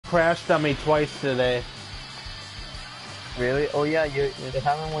crashed on me twice today. Really? Oh yeah, it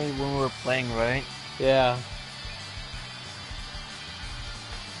happened when we were playing, right? Yeah.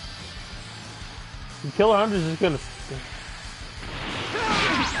 Killer Hunter's just gonna...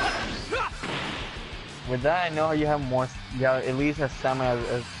 With that, I know you have more. You have at least as stamina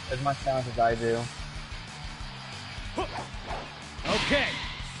as much stamina as I do. Okay,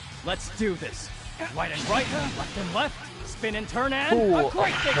 let's do this. Right and right, left and left, spin and turn and Ooh, a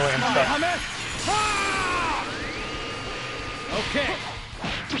great big Kamehameha! Okay.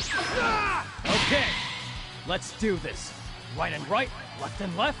 Okay, let's do this. Right and right, left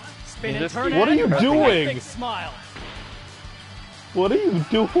and left, spin and turn What are you and a doing? great big smile. What are you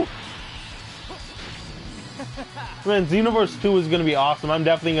doing? Man, Xenoverse 2 is gonna be awesome. I'm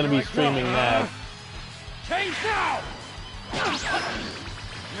definitely gonna be streaming that. Change now!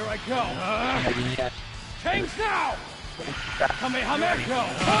 Here I go. Change now! Kamehameha! Here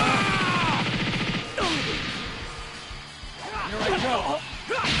I go.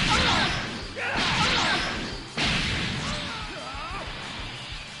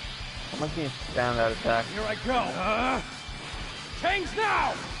 I'm not gonna stand that attack. Here I go. Change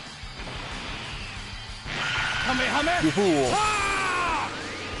now! Kamehameha!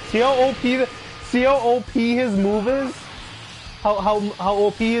 See how OP his move is? How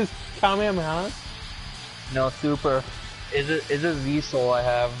OP his Kamehameha? No, super. Is it Z-Soul I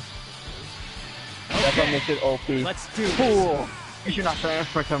have? Okay. That's what makes it OP. Let's do this. Cool. You should not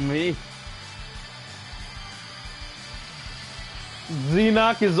transfer to me.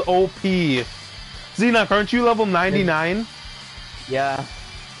 Xenoc is OP. Xenoc, aren't you level 99? Yeah.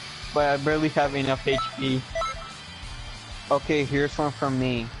 But I barely have enough HP. Okay, here's one from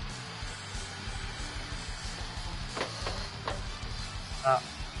me.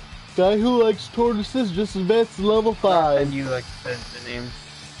 Guy who likes tortoises just advanced to level 5. And you like the name.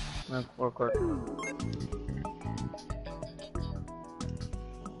 Record.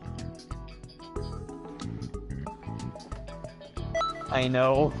 I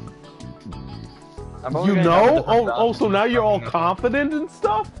know. You know? Oh, so now you're all confident and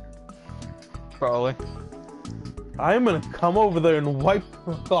stuff? Probably. I'm gonna come over there and wipe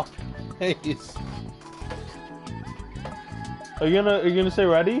off your face. Are you gonna say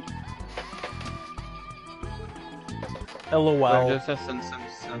ready? LOL. Just something.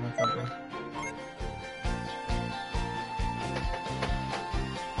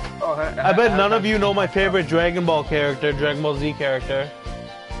 Oh, I bet none of you know my favorite Dragon Ball character, Dragon Ball Z character.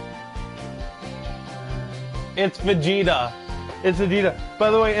 It's Vegeta. It's Vegeta.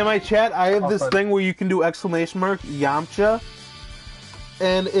 By the way, in my chat, I have this thing where you can do exclamation mark Yamcha,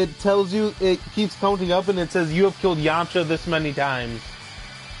 and it tells you, it keeps counting up, and it says you have killed Yamcha this many times.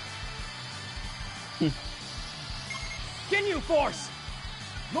 Ginyu Force!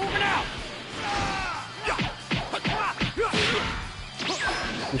 Moving out!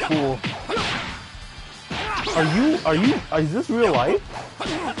 Cool. Is this real life?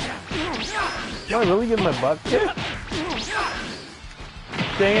 Am I really getting my butt kicked?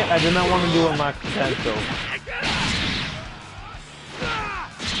 Dang it, I did not want to do a max potential.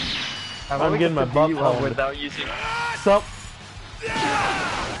 I'm getting my butt pumped. Without using... Sup?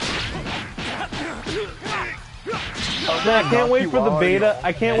 Man, I can't wait for the beta.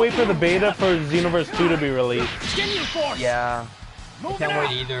 I can't wait for the beta for Xenoverse 2 to be released. Yeah. I can't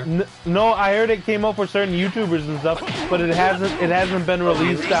wait either. No, I heard it came out for certain YouTubers and stuff, but it hasn't been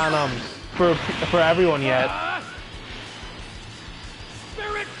released on for everyone yet.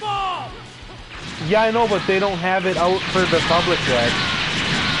 Spirit Ball! Yeah, I know, but they don't have it out for the public yet.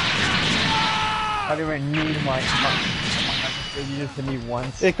 I don't even need my you just hit me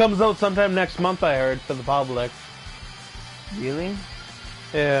once. It comes out sometime next month, I heard, for the public. Really?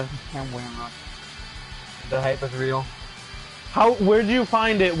 Yeah. Can't wait. The hype is real. Where did you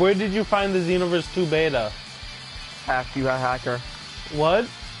find it? Where did you find the Xenoverse 2 beta? You got hacker. What?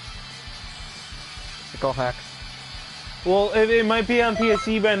 It's called hacks. Well, it might be on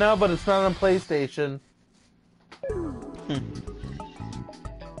PSE by now, but it's not on PlayStation.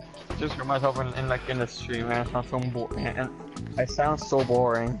 Just for myself in the stream, man. I sound so boring. I sound so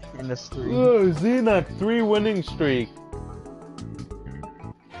boring in the stream. Oh, Xenoc 3 winning streak.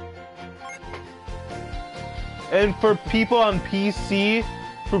 And for people on PC,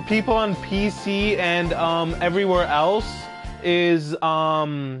 and everywhere else is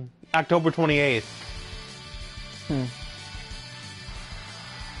October 28th.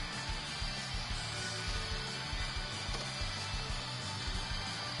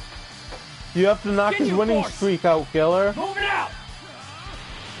 You have to knock his winning streak out, Killer. Move it out!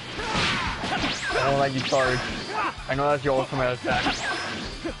 I don't let you charge. I know that's your ultimate attack.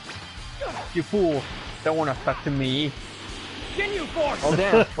 You fool! That won't affect me. Xenoverse! I'll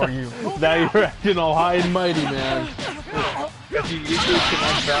dance for you. Now you're acting all high and mighty, man. If you usually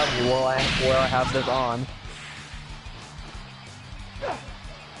cannot grab me while I have this on.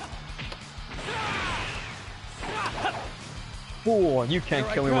 Fool! You can't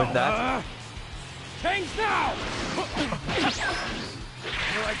kill me with that. Change now!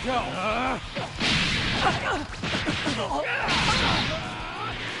 Here I go!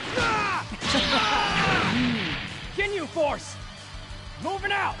 Xenoverse!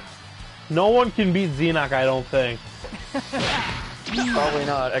 Moving out! No one can beat Xenoc, I don't think. Probably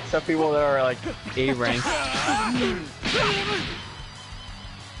not, except people that are like A rank.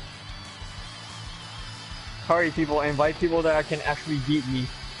 Hurry, people! Invite people that can actually beat me.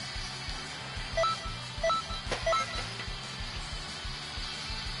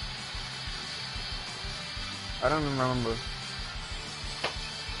 I don't remember.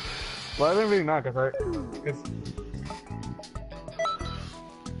 Well, I didn't really know, cause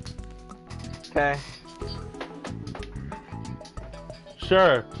okay.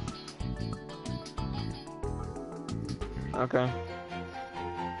 Sure. Okay.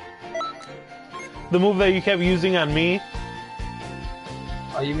 The move that you kept using on me?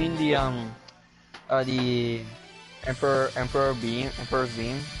 Oh, you mean the Emperor's Beam?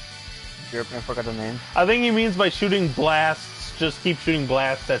 I forgot the name. I think he means by shooting blasts, just keep shooting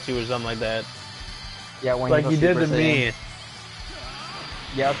blasts at you or something like that. Yeah, when Like you you did to Super me. Saiyan.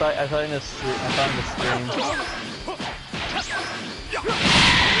 Yeah, I saw it in the stream. I saw it in the stream.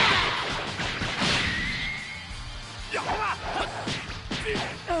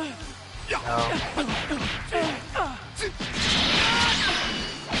 No.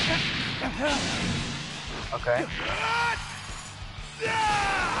 Okay.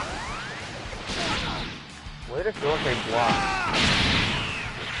 Where did it feel like they blocked?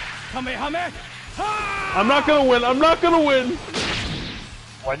 Kamehameha! I'm not gonna win, I'm not gonna win!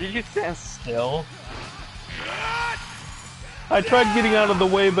 Why did you stand still? I tried getting out of the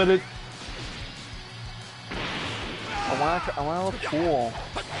way, but it... I want to look cool.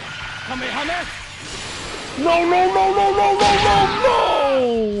 Kamehameha! No, no, no, no, no, no, no,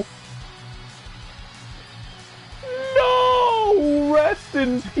 no! No! Rest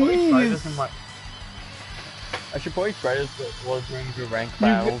in peace! I should probably try this while during the rank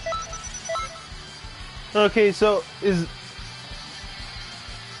battles. Okay, so is...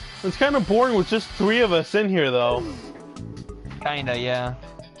 It's kind of boring with just 3 of us in here, though. Kinda, yeah.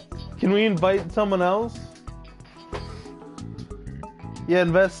 Can we invite someone else? Yeah,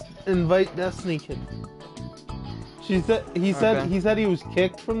 invite Destiny Kid. He said he was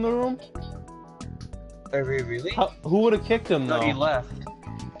kicked from the room. Really? Who would have kicked him though? No, he left.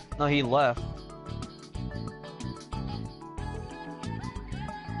 No, he left.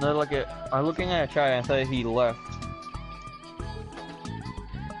 No, look at. I'm looking at a chat and said he left.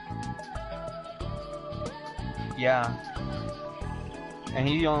 Yeah. And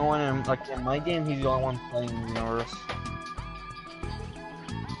he's the only one in my game. He's the only one playing Xenoverse.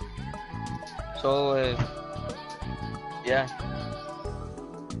 So, yeah.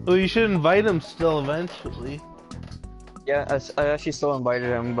 Well, you should invite him still eventually. Yeah, I actually still invited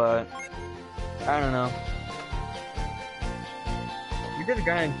him, but I don't know. We could have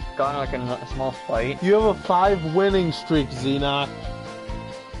gotten like a small fight. You have a 5 winning streak, Xenoc.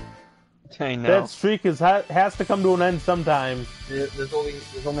 I know. That streak has to come to an end sometime. This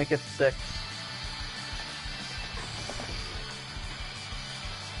will make it 6.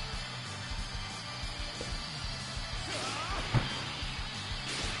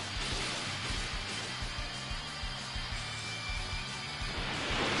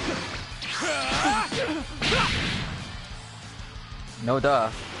 No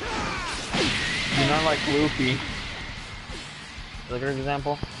duh. You're not like Luffy. Is a good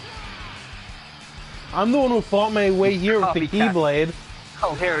example. I'm the one who fought my way here with the Copycat. Keyblade.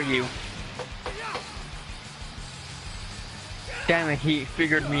 How dare you? Damn it, he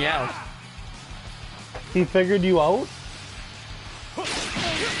figured me out. He figured you out?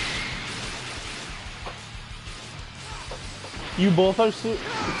 You both are Super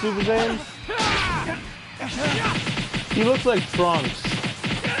Saiyans? He looks like Trunks.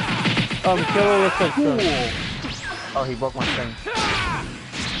 Killer looks like Trunks. Oh, he broke my thing.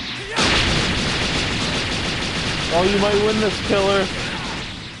 Oh, you might win this, Killer.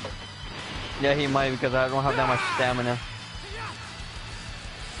 Yeah, he might because I don't have that much stamina.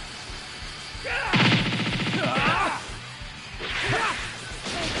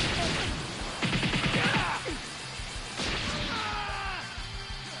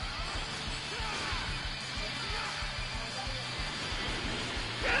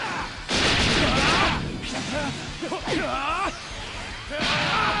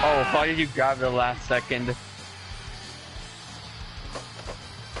 Oh, why did you grab the last second?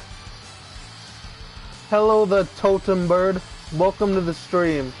 Hello, the totem bird. Welcome to the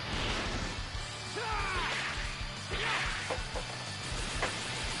stream.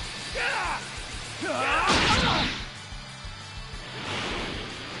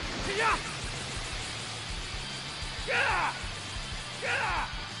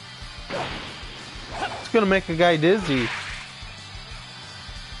 It's gonna make a guy dizzy.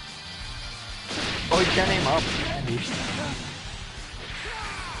 Oh, you can't aim up.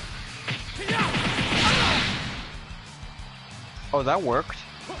 Oh, that worked.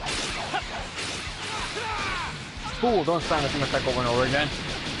 Cool, don't stand this attack over and over again.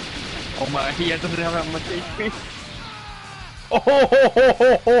 Oh my, he doesn't have that much HP.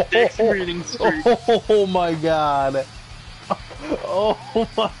 Oh, Six breathing streak. oh my god. Oh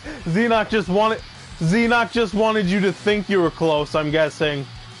my. Xenoc just wanted you to think you were close, I'm guessing.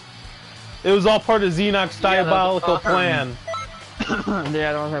 It was all part of Xenoc's diabolical plan.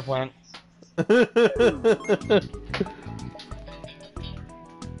 Yeah, that was my plan.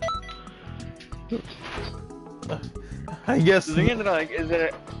 I guess The thing is that, like,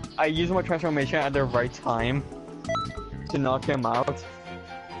 I use my transformation at the right time to knock him out.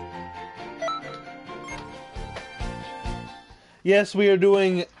 yes, we are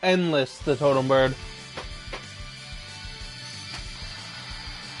doing Endless, the totem bird.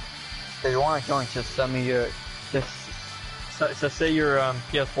 If you want to join, just send me your, just say your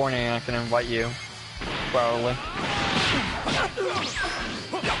PS4 name and I can invite you. Probably.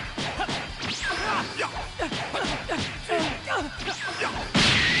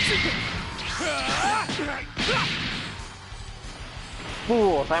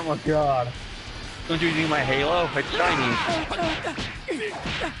 Fool, thank my god. Don't you do my halo? It's shiny.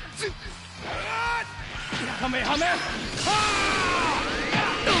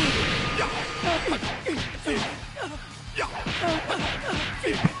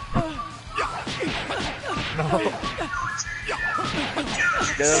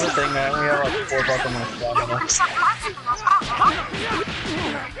 The other thing, man, we have like 4 Pokemon stamina.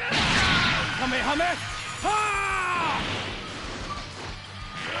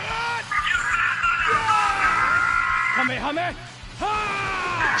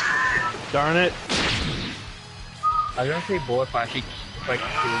 Darn it. I was gonna say boy if I actually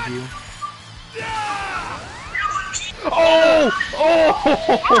killed you. Oh! Oh!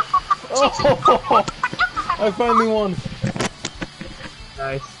 Oh! I finally won.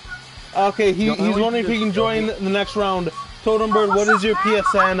 Nice. Okay, he's wondering if he can join the next round. Totem Bird, what is your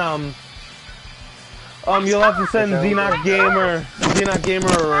PSN? You'll have to send Xenoc Gamer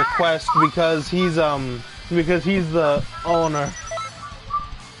a request because he's the owner.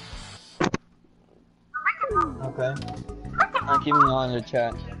 Okay. I'm keeping an eye on the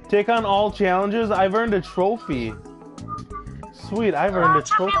chat. Take on all challenges. I've earned a trophy. Sweet, I've earned a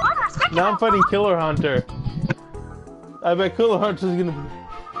trophy. Now I'm fighting Killer Hunter. I bet Killer Hunter's gonna be...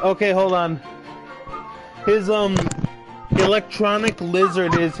 Okay, hold on. His, Electronic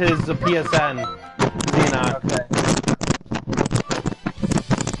Lizard is his PSN. Xenoc. Okay.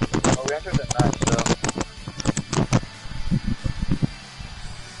 Oh, we entered the match, though.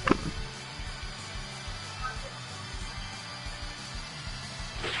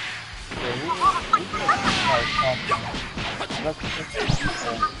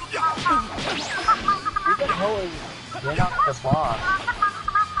 Who the hell is Xenoc the boss?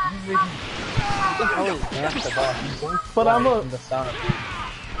 Who the hell is Xenoc the boss? He's going But I'm a... from the sound of it.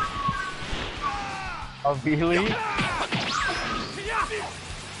 Oh, really? Darn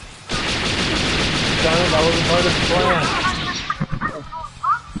it, that wasn't part of the plan.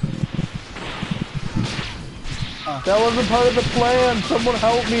 That wasn't part of the plan! Someone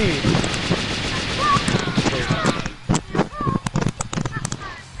help me!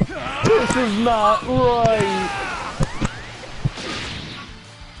 This is not right!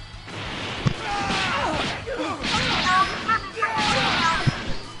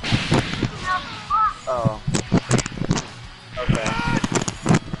 Oh. Okay.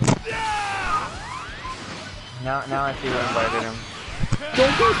 Now I see who invited him.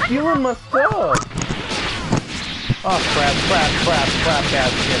 Don't be stealing my stuff! Oh crap,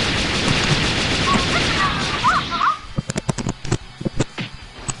 gasket.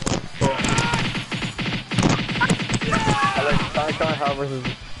 I like Sonic Hell versus...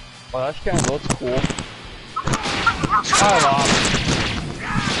 Well, that kind of looks cool. Oh, wow.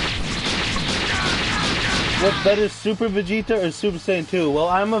 What's better, Super Vegeta or Super Saiyan 2? Well,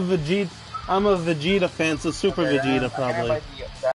 I'm a Vegeta fan, so Super Vegeta probably.